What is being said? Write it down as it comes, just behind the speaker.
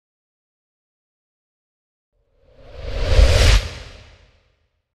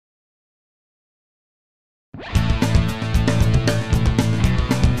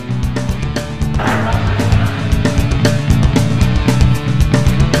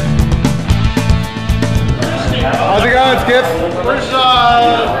Skip? Where's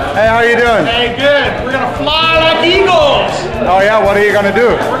Hey, how you doing? Hey, good. We're gonna fly like eagles. Oh yeah, what are you gonna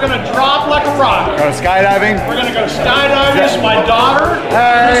do? We're gonna drop like a rock. Going skydiving? We're gonna go skydiving. This is my daughter,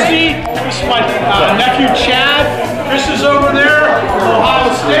 Chrissy. This is my nephew, Chad. Chris is over there from Ohio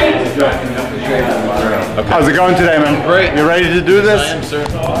State. How's it going today, man? Great. You ready to do this? I am, sir.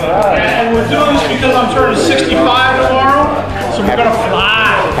 And we're doing this because I'm turning 65 tomorrow, so we're gonna fly.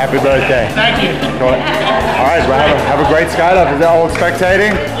 Happy birthday. Thank you. Cool. All right, well, have a great skydive. Is that all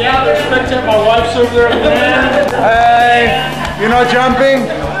spectating? Yeah, they're spectating. My wife's over there at the end. Hey, you're not jumping?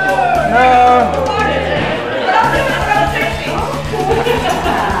 No.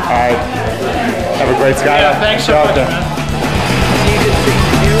 All right. Have a great skydive. Yeah, thanks so much, man.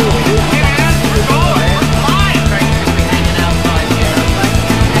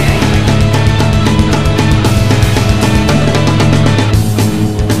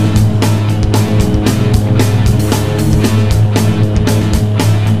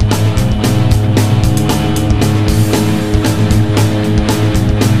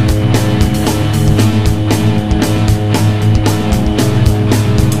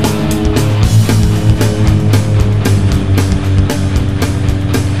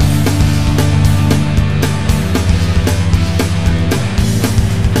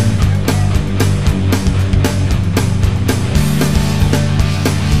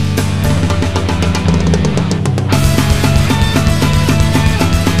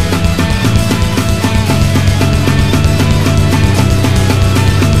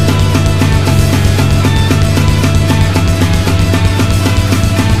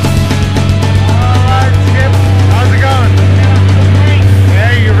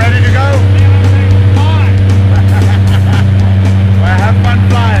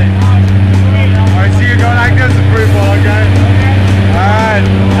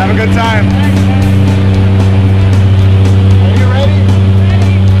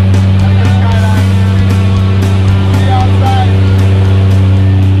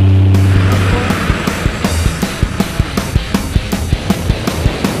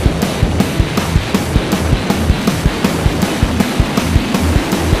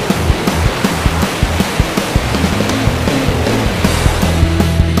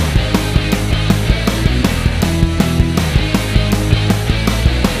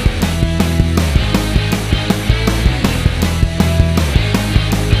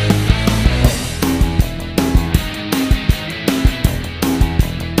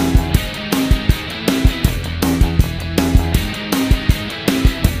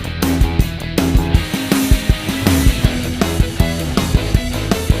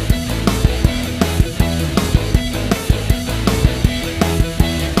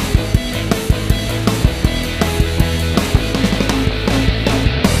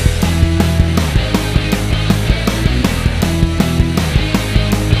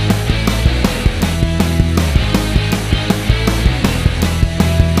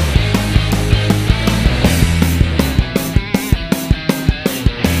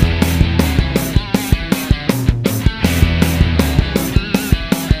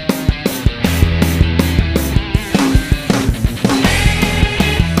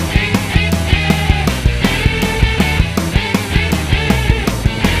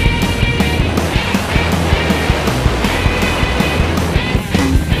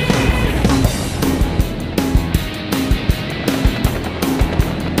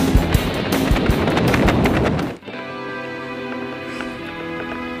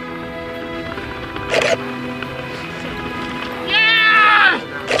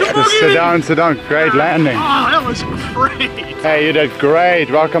 Sit down. Great landing. Oh, that was great. Hey, you did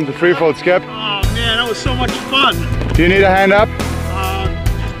great. Welcome to Freefall, Skip. Oh, man, that was so much fun. Do you need a hand up?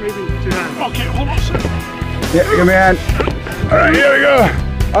 Maybe 2 hands. Okay, hold on a second. Yeah, give me a hand. All right, here we go.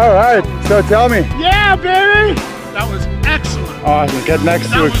 All right, so tell me. Yeah, baby. That was excellent. Awesome. Get next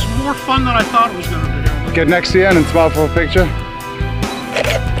to it. That was more fun than I thought it was going to be. Get next to you and smile for a picture.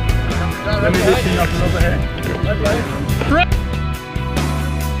 Let me lift you up a little bit.